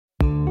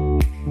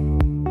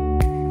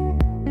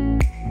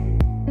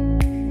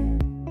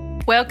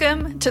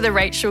Welcome to the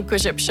Rachel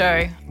Kujup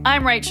Show.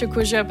 I'm Rachel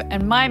Kujup,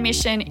 and my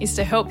mission is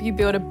to help you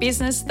build a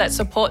business that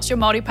supports your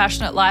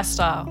multi-passionate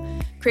lifestyle,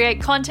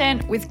 create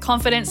content with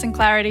confidence and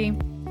clarity,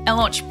 and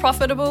launch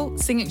profitable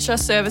signature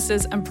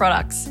services and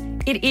products.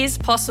 It is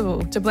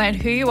possible to blend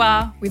who you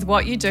are with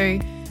what you do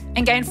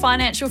and gain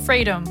financial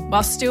freedom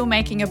while still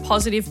making a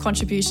positive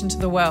contribution to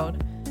the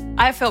world.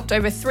 I've helped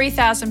over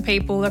 3,000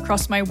 people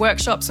across my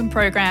workshops and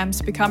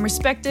programs become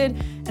respected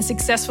and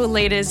successful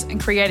leaders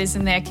and creators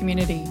in their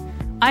community.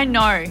 I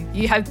know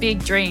you have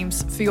big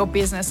dreams for your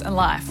business and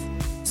life.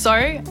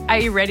 So, are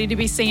you ready to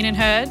be seen and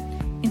heard?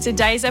 In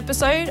today's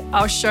episode,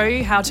 I'll show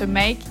you how to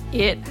make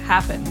it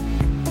happen.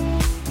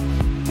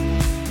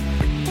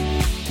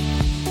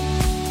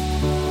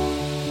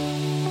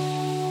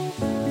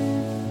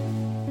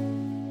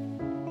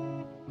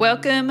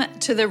 Welcome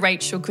to the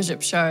Rachel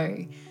Kujup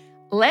Show.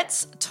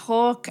 Let's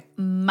talk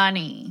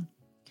money.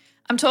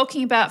 I'm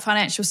talking about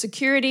financial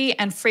security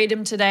and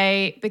freedom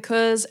today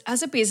because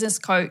as a business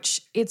coach,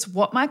 it's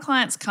what my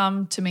clients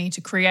come to me to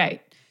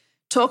create.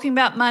 Talking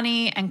about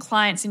money and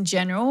clients in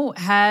general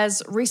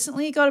has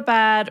recently got a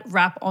bad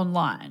rap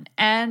online,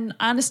 and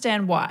I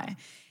understand why.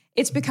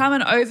 It's become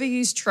an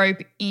overused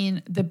trope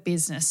in the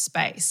business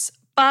space.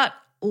 But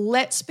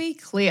let's be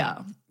clear.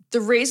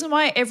 The reason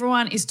why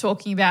everyone is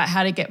talking about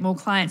how to get more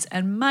clients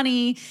and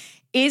money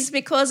is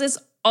because it's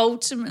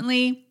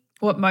ultimately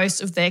what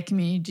most of their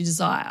community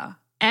desire.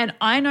 And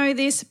I know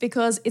this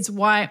because it's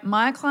why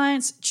my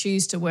clients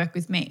choose to work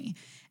with me.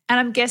 And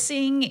I'm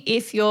guessing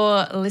if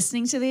you're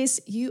listening to this,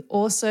 you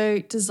also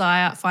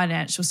desire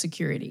financial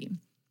security.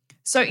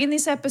 So in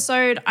this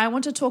episode, I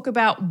want to talk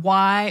about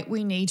why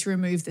we need to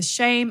remove the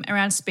shame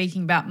around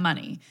speaking about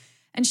money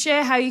and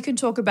share how you can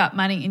talk about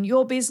money in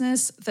your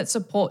business that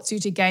supports you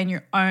to gain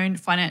your own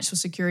financial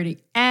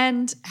security,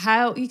 and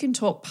how you can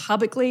talk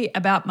publicly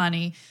about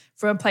money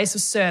from a place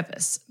of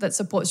service that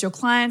supports your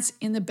clients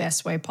in the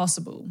best way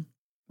possible.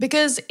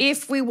 Because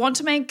if we want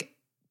to make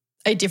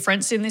a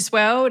difference in this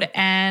world,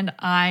 and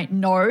I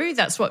know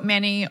that's what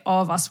many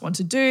of us want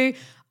to do,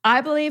 I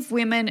believe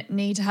women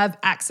need to have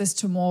access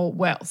to more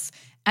wealth.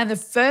 And the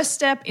first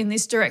step in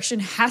this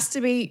direction has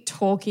to be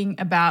talking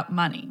about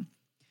money.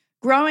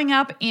 Growing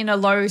up in a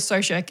low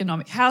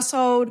socioeconomic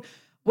household,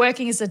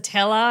 working as a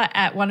teller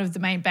at one of the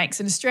main banks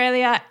in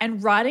Australia,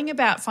 and writing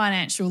about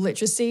financial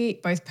literacy,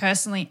 both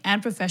personally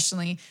and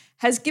professionally,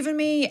 has given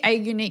me a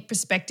unique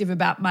perspective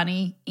about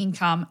money,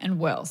 income, and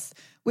wealth,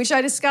 which I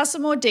discuss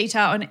in more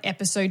detail on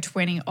episode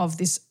 20 of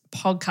this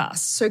podcast.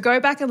 So go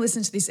back and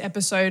listen to this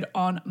episode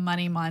on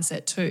money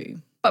mindset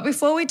too. But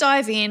before we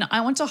dive in,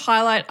 I want to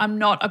highlight I'm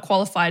not a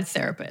qualified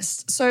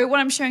therapist. So what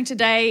I'm sharing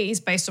today is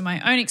based on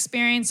my own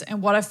experience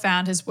and what I've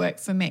found has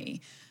worked for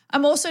me.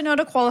 I'm also not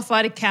a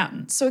qualified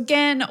accountant. So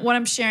again, what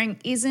I'm sharing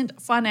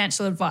isn't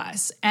financial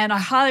advice, and I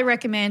highly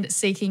recommend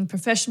seeking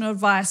professional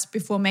advice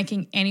before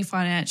making any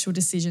financial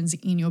decisions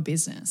in your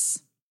business.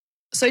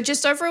 So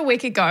just over a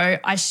week ago,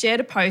 I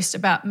shared a post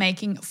about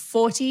making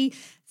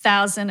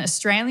 40,000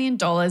 Australian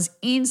dollars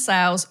in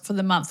sales for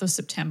the month of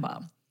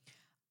September.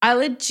 I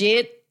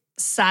legit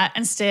sat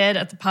and stared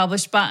at the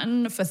publish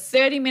button for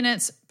 30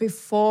 minutes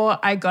before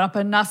I got up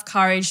enough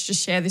courage to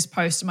share this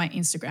post on my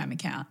Instagram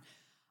account.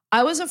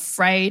 I was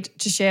afraid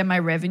to share my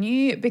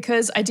revenue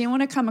because I didn't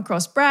want to come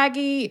across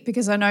braggy,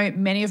 because I know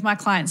many of my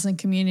clients in the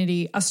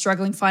community are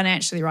struggling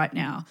financially right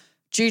now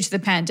due to the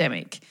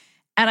pandemic.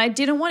 And I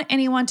didn't want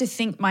anyone to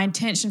think my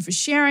intention for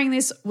sharing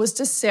this was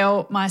to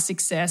sell my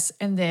success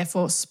and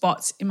therefore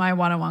spots in my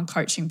one-on-one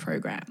coaching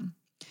program.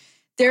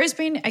 There has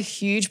been a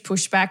huge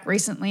pushback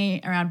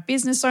recently around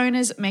business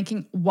owners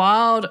making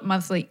wild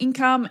monthly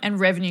income and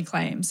revenue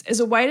claims as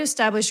a way to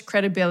establish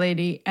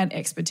credibility and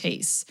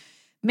expertise.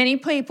 Many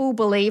people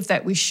believe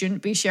that we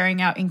shouldn't be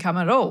sharing our income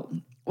at all,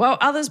 while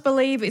others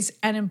believe it's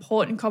an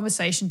important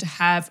conversation to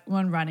have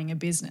when running a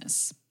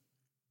business.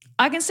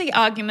 I can see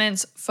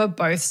arguments for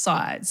both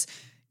sides.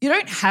 You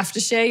don't have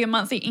to share your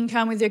monthly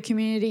income with your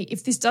community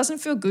if this doesn't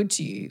feel good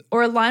to you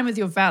or align with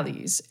your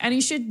values, and you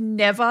should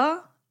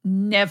never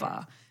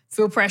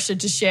feel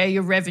pressured to share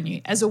your revenue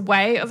as a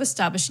way of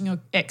establishing your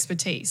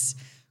expertise.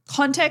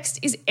 Context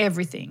is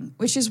everything,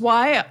 which is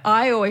why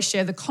I always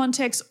share the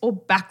context or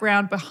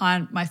background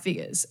behind my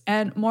figures,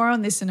 and more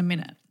on this in a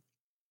minute.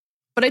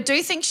 But I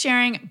do think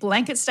sharing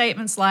blanket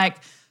statements like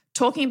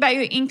talking about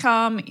your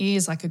income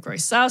is like a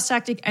gross sales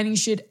tactic and you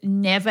should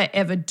never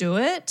ever do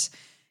it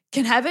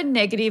can have a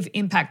negative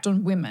impact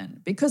on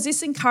women, because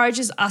this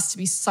encourages us to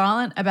be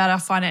silent about our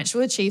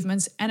financial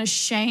achievements and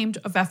ashamed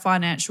of our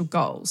financial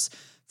goals.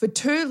 For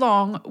too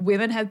long,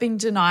 women have been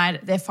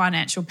denied their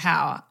financial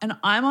power, and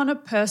I'm on a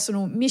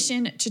personal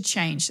mission to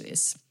change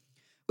this,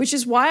 which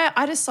is why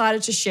I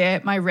decided to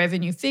share my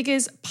revenue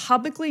figures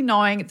publicly,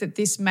 knowing that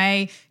this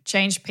may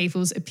change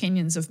people's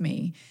opinions of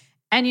me.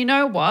 And you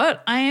know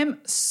what? I am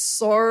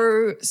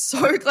so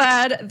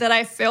glad that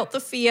I felt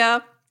the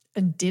fear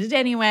and did it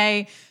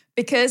anyway,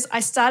 because I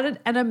started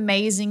an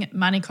amazing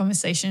money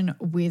conversation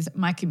with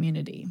my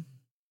community.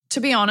 To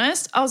be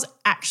honest, I was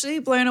actually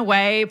blown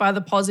away by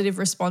the positive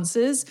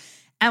responses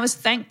and was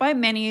thanked by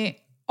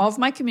many of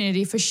my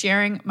community for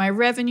sharing my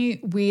revenue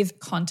with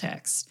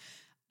context.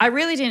 I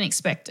really didn't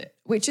expect it,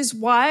 which is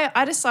why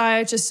I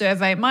decided to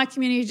survey my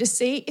community to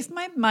see if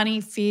my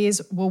money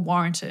fears were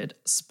warranted.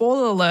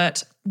 Spoiler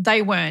alert,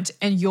 they weren't,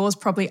 and yours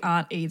probably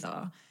aren't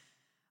either.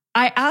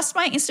 I asked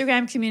my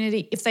Instagram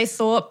community if they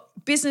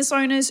thought business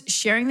owners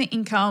sharing their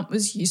income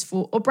was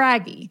useful or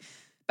braggy.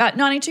 About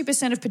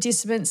 92% of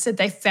participants said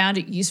they found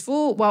it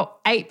useful,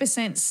 while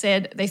 8%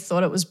 said they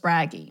thought it was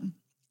braggy.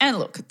 And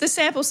look, the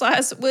sample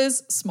size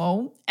was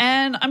small,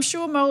 and I'm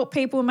sure more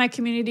people in my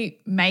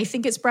community may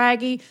think it's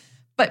braggy,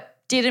 but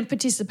didn't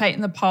participate in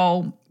the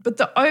poll. But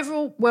the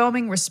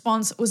overwhelming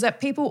response was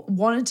that people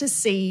wanted to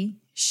see,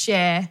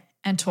 share,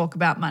 and talk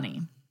about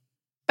money.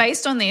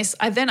 Based on this,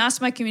 I then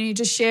asked my community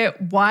to share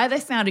why they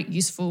found it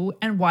useful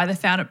and why they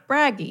found it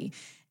braggy.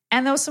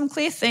 And there were some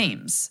clear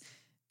themes.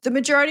 The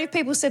majority of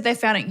people said they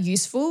found it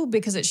useful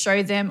because it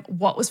showed them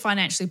what was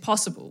financially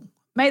possible,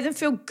 made them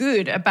feel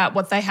good about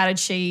what they had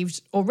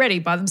achieved already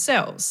by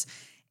themselves,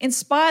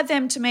 inspired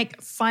them to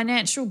make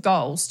financial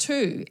goals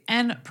too,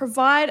 and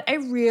provide a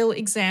real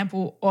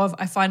example of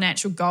a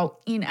financial goal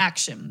in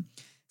action,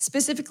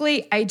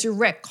 specifically a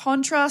direct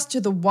contrast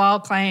to the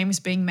wild claims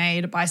being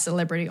made by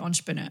celebrity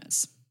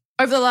entrepreneurs.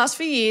 Over the last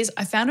few years,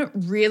 I found it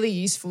really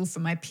useful for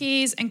my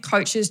peers and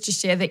coaches to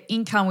share their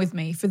income with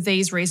me for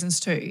these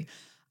reasons too.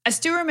 I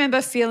still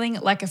remember feeling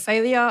like a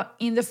failure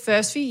in the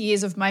first few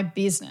years of my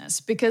business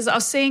because I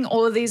was seeing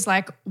all of these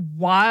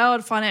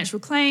wild financial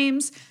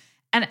claims,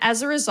 and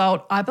as a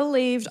result, I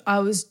believed I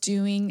was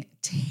doing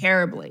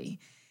terribly.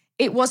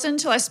 It wasn't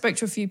until I spoke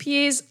to a few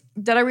peers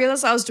that I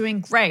realized I was doing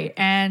great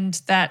and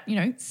that,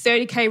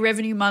 30K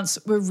revenue months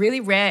were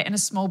really rare in a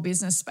small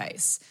business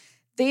space.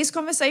 These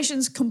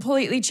conversations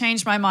completely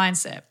changed my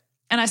mindset,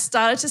 and I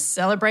started to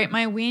celebrate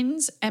my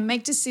wins and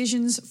make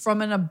decisions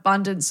from an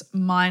abundance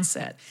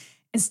mindset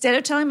instead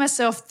of telling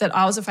myself that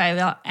I was a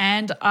failure,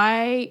 and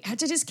I had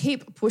to just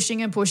keep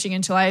pushing and pushing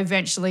until I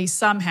eventually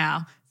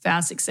somehow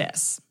found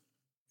success.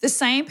 The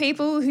same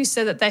people who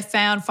said that they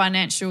found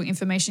financial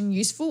information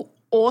useful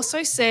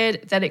also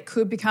said that it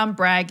could become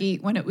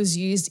braggy when it was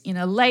used in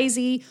a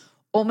lazy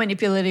or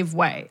manipulative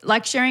way,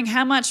 like sharing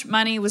how much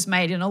money was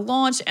made in a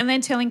launch and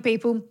then telling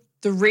people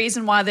the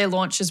reason why their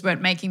launches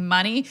weren't making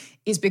money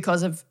is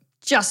because of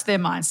just their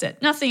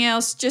mindset. Nothing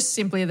else, just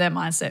simply their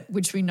mindset,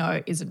 which we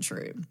know isn't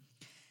true.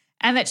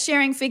 And that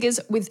sharing figures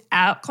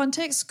without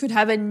context could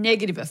have a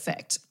negative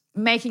effect,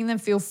 making them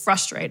feel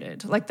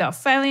frustrated, like they were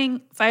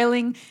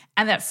failing,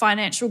 and that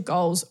financial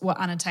goals were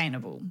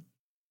unattainable.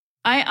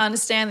 I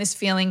understand this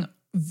feeling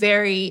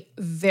very,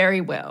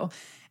 very well.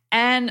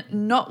 And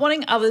not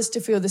wanting others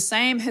to feel the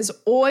same has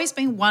always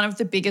been one of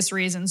the biggest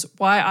reasons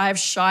why I've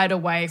shied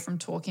away from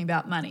talking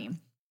about money.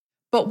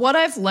 But what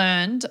I've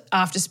learned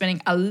after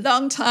spending a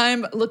long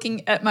time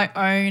looking at my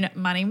own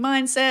money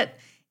mindset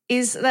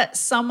is that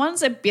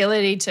someone's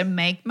ability to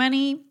make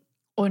money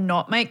or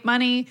not make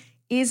money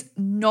is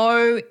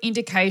no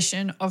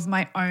indication of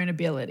my own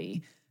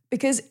ability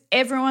because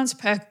everyone's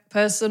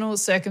personal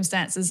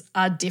circumstances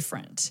are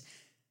different.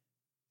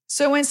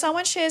 So when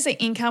someone shares their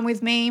income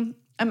with me,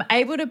 I'm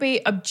able to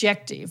be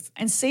objective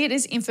and see it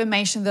as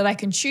information that I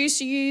can choose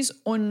to use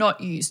or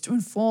not use to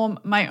inform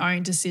my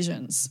own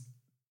decisions.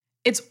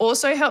 It's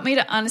also helped me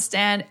to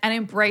understand and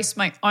embrace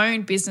my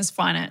own business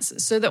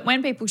finances so that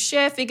when people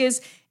share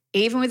figures,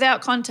 even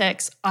without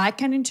context, I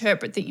can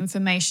interpret the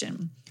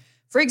information.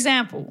 For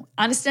example,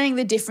 understanding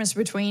the difference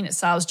between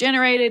sales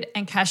generated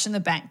and cash in the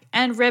bank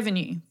and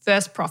revenue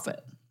versus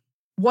profit.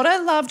 What I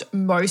loved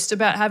most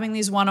about having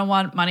these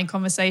one-on-one money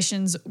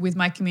conversations with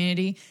my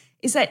community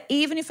is that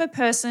even if a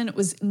person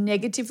was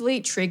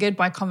negatively triggered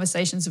by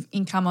conversations of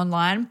income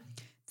online,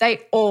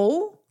 they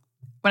all,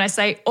 when I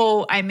say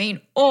all, I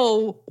mean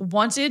all,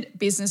 wanted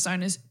business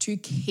owners to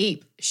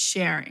keep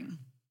sharing,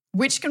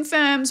 which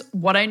confirms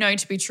what I know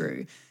to be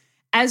true.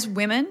 As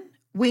women,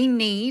 we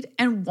need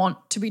and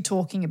want to be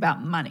talking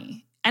about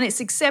money. And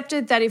it's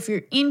accepted that if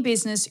you're in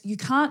business, you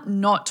can't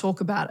not talk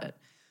about it.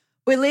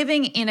 We're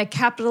living in a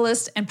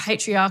capitalist and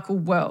patriarchal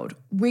world.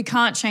 We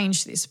can't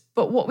change this.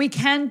 But what we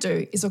can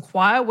do is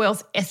acquire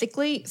wealth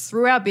ethically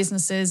through our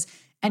businesses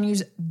and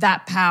use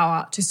that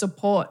power to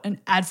support and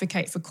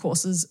advocate for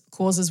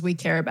causes we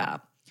care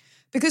about.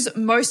 Because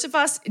most of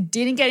us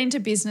didn't get into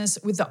business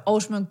with the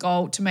ultimate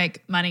goal to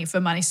make money for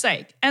money's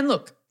sake. And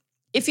look,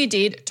 if you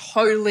did,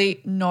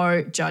 totally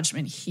no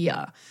judgment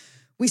here.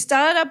 We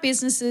started our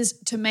businesses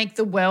to make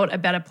the world a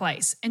better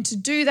place. And to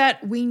do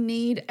that, we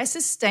need a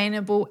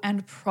sustainable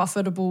and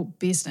profitable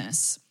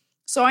business.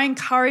 So I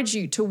encourage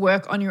you to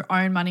work on your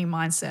own money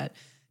mindset,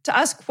 to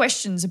ask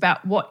questions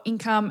about what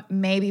income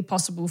may be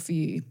possible for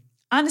you,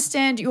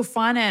 understand your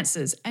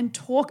finances, and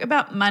talk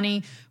about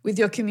money with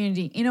your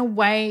community in a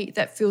way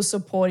that feels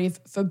supportive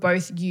for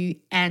both you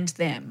and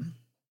them.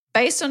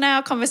 Based on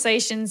our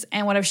conversations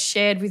and what I've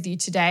shared with you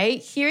today,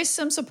 here are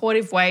some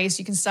supportive ways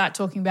you can start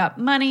talking about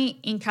money,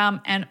 income,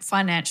 and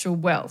financial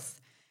wealth.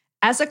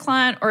 As a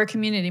client or a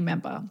community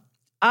member,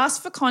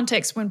 ask for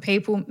context when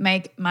people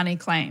make money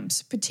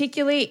claims,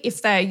 particularly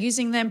if they are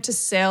using them to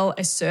sell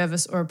a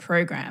service or a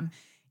program.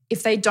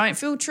 If they don't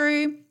feel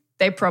true,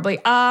 they probably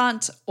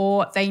aren't,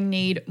 or they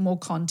need more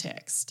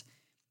context.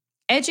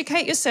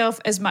 Educate yourself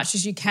as much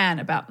as you can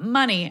about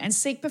money and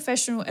seek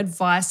professional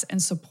advice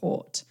and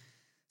support.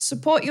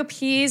 Support your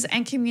peers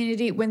and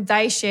community when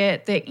they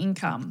share their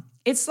income.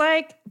 It's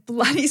like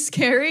bloody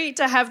scary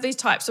to have these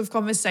types of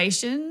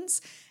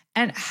conversations,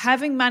 and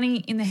having money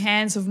in the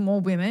hands of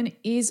more women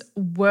is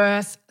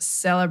worth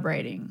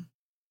celebrating.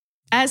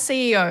 As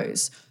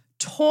CEOs,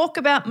 talk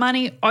about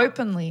money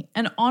openly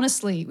and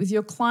honestly with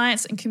your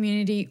clients and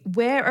community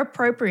where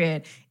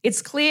appropriate.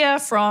 It's clear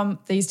from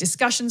these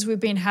discussions we've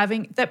been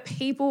having that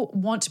people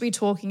want to be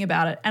talking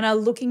about it and are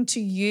looking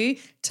to you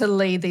to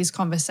lead these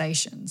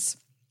conversations.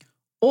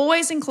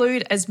 Always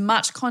include as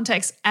much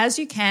context as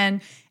you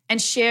can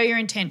and share your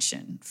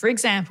intention. For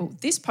example,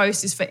 this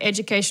post is for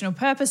educational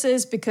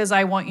purposes because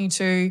I want you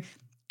to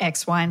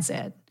X, Y, and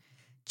Z.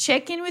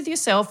 Check in with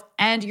yourself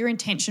and your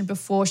intention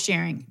before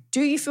sharing.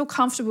 Do you feel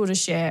comfortable to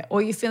share, or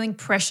are you feeling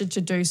pressured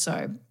to do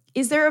so?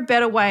 Is there a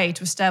better way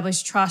to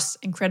establish trust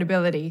and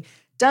credibility?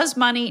 Does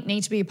money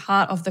need to be a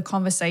part of the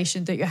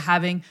conversation that you're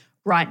having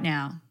right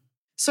now?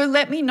 So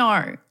let me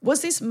know,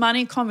 was this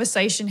money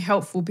conversation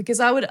helpful? Because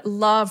I would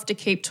love to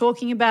keep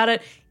talking about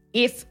it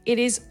if it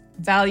is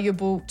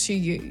valuable to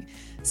you.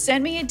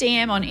 Send me a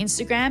DM on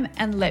Instagram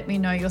and let me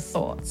know your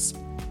thoughts.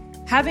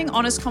 Having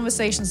honest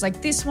conversations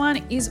like this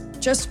one is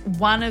just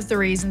one of the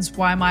reasons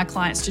why my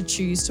clients should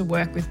choose to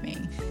work with me.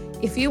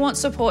 If you want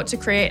support to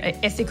create an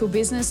ethical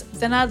business,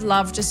 then I'd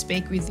love to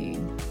speak with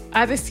you. I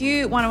have a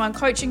few one-on-one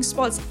coaching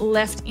spots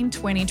left in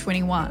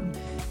 2021.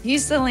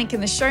 Use the link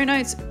in the show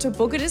notes to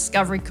book a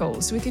discovery call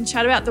so we can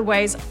chat about the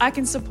ways I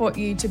can support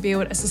you to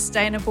build a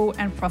sustainable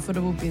and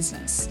profitable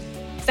business.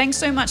 Thanks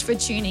so much for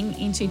tuning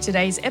into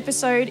today's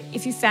episode.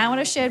 If you found what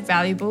I shared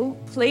valuable,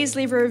 please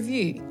leave a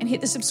review and hit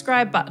the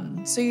subscribe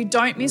button so you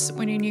don't miss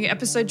when a new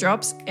episode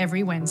drops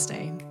every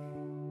Wednesday.